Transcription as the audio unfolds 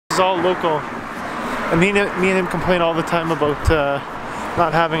all local. And me and him complain all the time about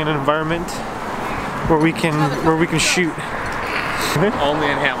not having an environment where we can shoot. Only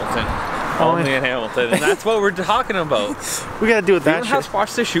in Hamilton. Only in Hamilton, and that's what we're talking about. We gotta do with that shit. We don't have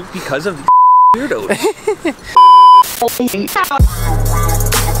spots to shoot because of the weirdos.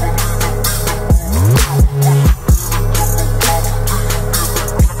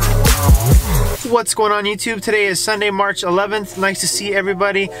 What's going on YouTube? Today is Sunday, March 11th. Nice to see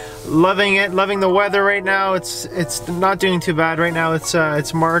everybody. Loving it, loving the weather right now. It's not doing too bad right now.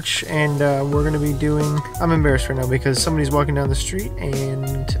 It's March, and we're gonna be doing. I'm embarrassed right now because somebody's walking down the street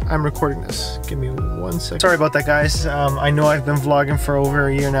and I'm recording this. Give me 1 second. Sorry about that, guys. I know I've been vlogging for over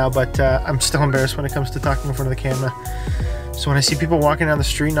a year now, but I'm still embarrassed when it comes to talking in front of the camera. So when I see people walking down the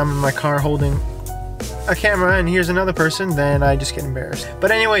street and I'm in my car holding a camera and here's another person, then I just get embarrassed. But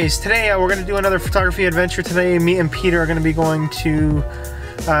anyways, today we're gonna do another photography adventure. Today me and Peter are gonna be going to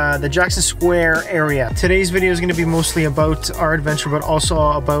the Jackson Square area. Today's video is gonna be mostly about our adventure, but also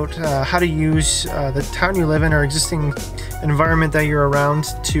about how to use the town you live in or existing environment that you're around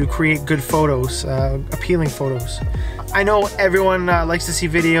to create good photos, appealing photos. I know everyone likes to see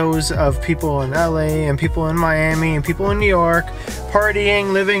videos of people in LA and people in Miami and people in New York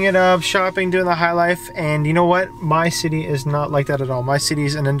partying, living it up, shopping, doing the high life, and you know what? My city is not like that at all. My city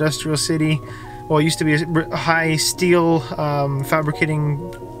is an industrial city. Well, it used to be a high steel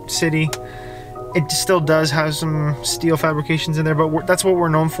fabricating city. It still does have some steel fabrications in there, but that's what we're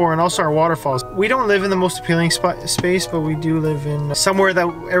known for, and also our waterfalls. We don't live in the most appealing space, but we do live in somewhere that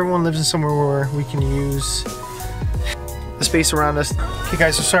everyone lives in, somewhere where we can use the space around us. Okay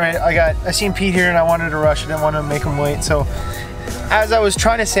guys, so sorry, I seen Pete here and I wanted to rush. I didn't want to make him wait, so as I was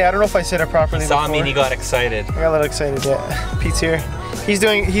trying to say, I don't know if I said it properly. Saw me and he got excited. I got a little excited, yeah. Pete's here. He's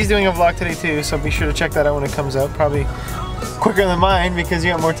doing a vlog today too, so be sure to check that out when it comes out. Probably quicker than mine because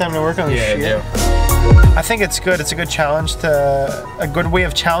you got more time to work on this shit. Yeah, I think it's good. It's a good challenge, a good way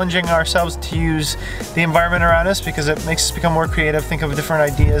of challenging ourselves to use the environment around us, because it makes us become more creative, think of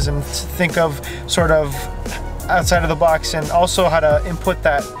different ideas, and think of sort of outside of the box, and also how to input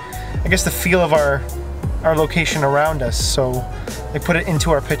that, I guess, the feel of our location around us, so they put it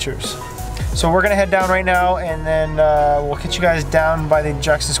into our pictures. So we're gonna head down right now, and then we'll get you guys down by the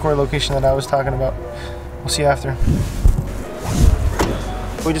Jackson Square location that I was talking about. We'll see you after.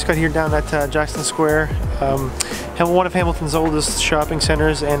 We just got here down at Jackson Square, one of Hamilton's oldest shopping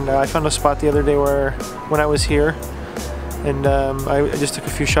centers, and I found a spot the other day when I was here, and I just took a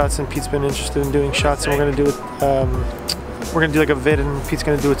few shots, and Pete's been interested in doing shots, and we're gonna do it. We're gonna do like a vid, and Pete's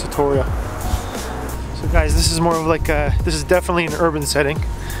gonna do a tutorial. So guys, this is more of like this is definitely an urban setting,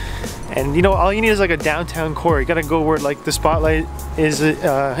 and you know, all you need is like a downtown core. You gotta go where like the spotlight is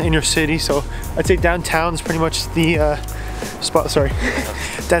in your city. So I'd say downtown's pretty much the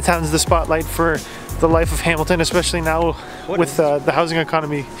downtown's the spotlight for the life of Hamilton, especially now with the housing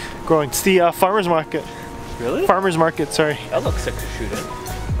economy growing. It's the farmers market. Really? Farmers market, sorry. That looks sick to shoot in.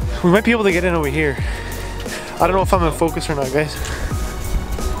 We might be able to get in over here. I don't know if I'm in focus or not, guys.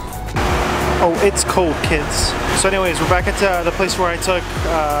 Oh, it's cold, kids. So anyways, we're back at the place where I took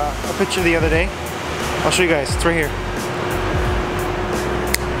a picture the other day. I'll show you guys, it's right here.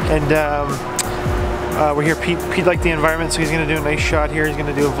 And we're here, Pete liked the environment, so he's gonna do a nice shot here. He's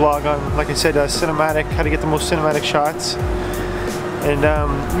gonna do a vlog on, like I said, cinematic, how to get the most cinematic shots. And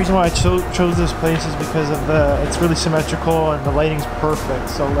the reason why I chose this place is because of it's really symmetrical and the lighting's perfect.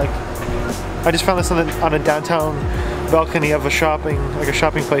 So like, I just found this on a downtown balcony of a shopping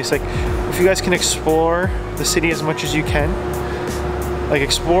place. Like, if you guys can explore the city as much as you can, like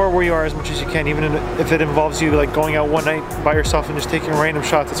explore where you are as much as you can, even if it involves you like going out one night by yourself and just taking random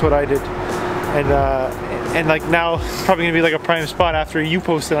shots. That's what I did. And like now it's probably gonna be like a prime spot after you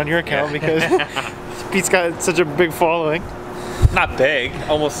post it on your account, because Pete's got such a big following. Not big,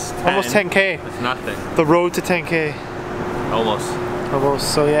 almost 10K. It's nothing. The road to 10K.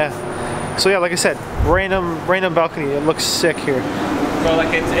 Almost. So yeah, like I said, random balcony. It looks sick here. So like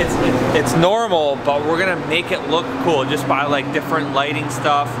it's normal, but we're gonna make it look cool just by like different lighting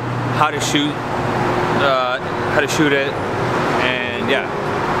stuff, how to shoot it, and yeah,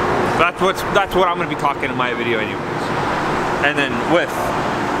 that's what I'm gonna be talking in my video anyways, and then with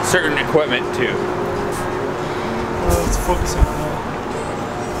certain equipment too. Let's focus on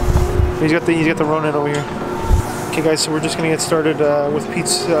that. He's got the Ronin over here. Okay guys, so we're just gonna get started with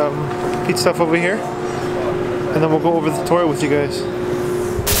Pete's stuff over here, and then we'll go over the tutorial with you guys.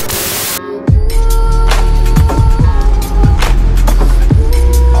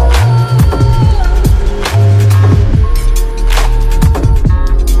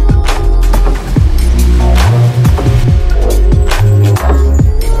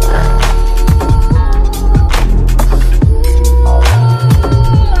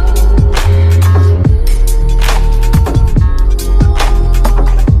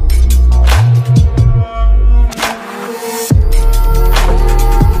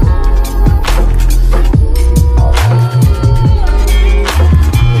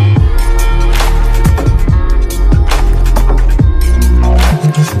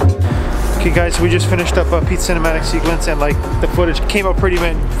 just finished up a Pete cinematic sequence, and like the footage came out pretty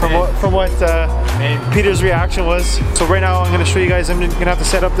mint from what Peter's reaction was. So right now I'm gonna show you guys. I'm gonna have to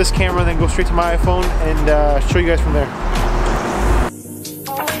set up this camera and then go straight to my iPhone and show you guys from there.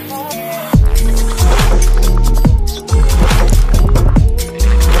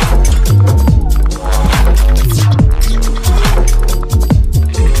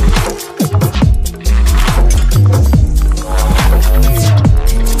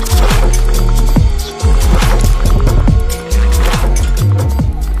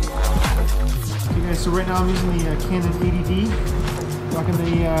 So right now I'm using the Canon 80D, rocking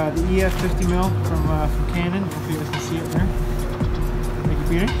the EF 50mm from Canon. Hopefully you guys can see it there. Thank you,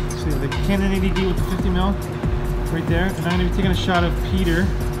 Peter. So yeah, the Canon 80D with the 50mm right there, and I'm going to be taking a shot of Peter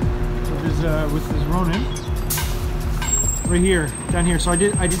with his Ronin right here, down here. So I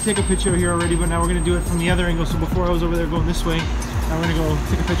did take a picture here already, but now we're going to do it from the other angle. So before I was over there going this way, now we're going to go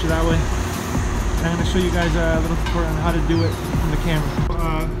take a picture that way, and I'm going to show you guys a little tutorial on how to do it from the camera.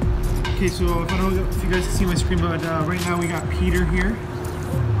 Okay, so I don't know if you guys can see my screen, but right now we got Peter here.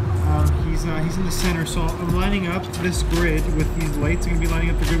 He's in the center, so I'm lining up this grid with these lights. I'm going to be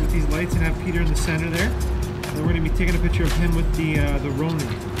lining up the grid with these lights and have Peter in the center there. And we're going to be taking a picture of him with the Ronin.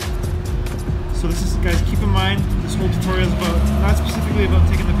 So this is, guys, keep in mind, this whole tutorial is about, not specifically about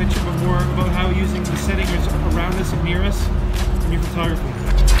taking the picture, but more about how using the settings around us and near us in your photography.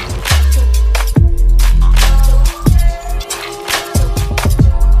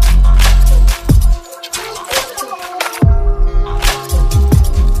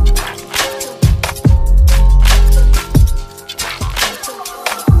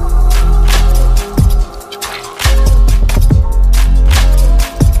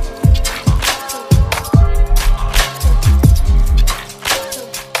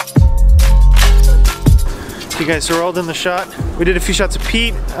 Okay guys, so we're all done the shot. We did a few shots of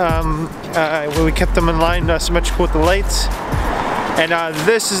Pete, where we kept them in line symmetrical with the lights. And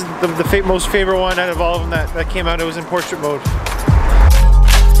this is the most favorite one out of all of them that came out. It was in portrait mode.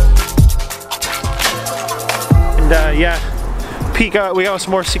 And yeah, Pete we got some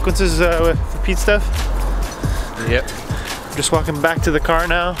more sequences with Pete stuff. Yep. Just walking back to the car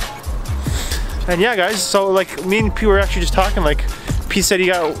now. And yeah guys, so like me and Pete were actually just talking, like Pete said he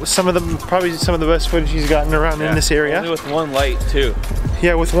got probably some of the best footage he's gotten around in this area. Only with one light too.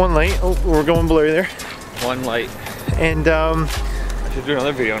 Yeah, with one light. Oh, we're going blurry there. One light. And I should do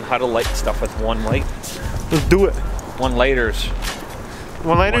another video on how to light stuff with one light. Let's do it. One lighters.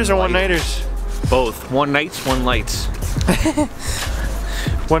 One lighters or one nighters? Both. One nights, one lights.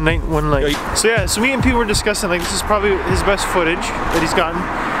 One night, one light. So yeah, so me and Pete were discussing, like, this is probably his best footage that he's gotten,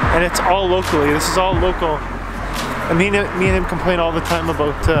 and it's all locally. This is all local. And me and him complain all the time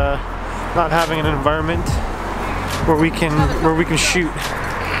about not having an environment where we can shoot.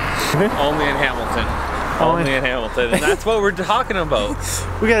 Only in Hamilton. Only in Hamilton, and that's what we're talking about.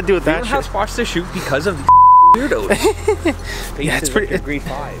 We gotta do with that. We don't have spots to shoot because of the weirdos. Yeah, it's pretty. Grade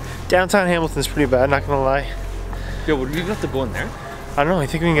 5. Downtown Hamilton's pretty bad. Not gonna lie. Yo, would we have to go in there? I don't know. I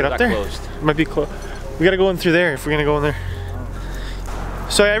think we can get up there. Closed? It might be closed. We gotta go in through there if we're gonna go in there.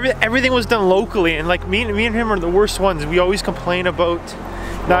 So everything was done locally, and like me and him are the worst ones. We always complain about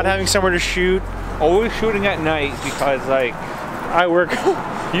not having somewhere to shoot. Always shooting at night because like I work,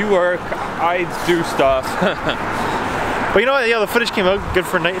 you work, I do stuff. But you know what? Yeah, the footage came out good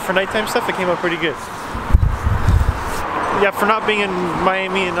for nighttime stuff. It came out pretty good. Yeah, for not being in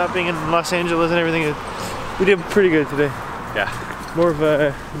Miami and not being in Los Angeles and everything, we did pretty good today. Yeah. More of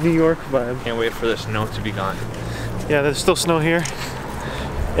a New York vibe. Can't wait for the snow to be gone. Yeah, there's still snow here.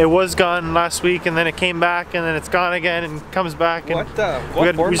 It was gone last week, and then it came back, and then it's gone again, and comes back. And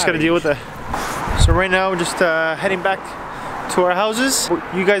we just got to deal with it. So right now, we're just heading back to our houses.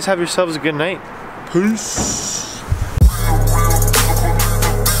 You guys have yourselves a good night. Peace.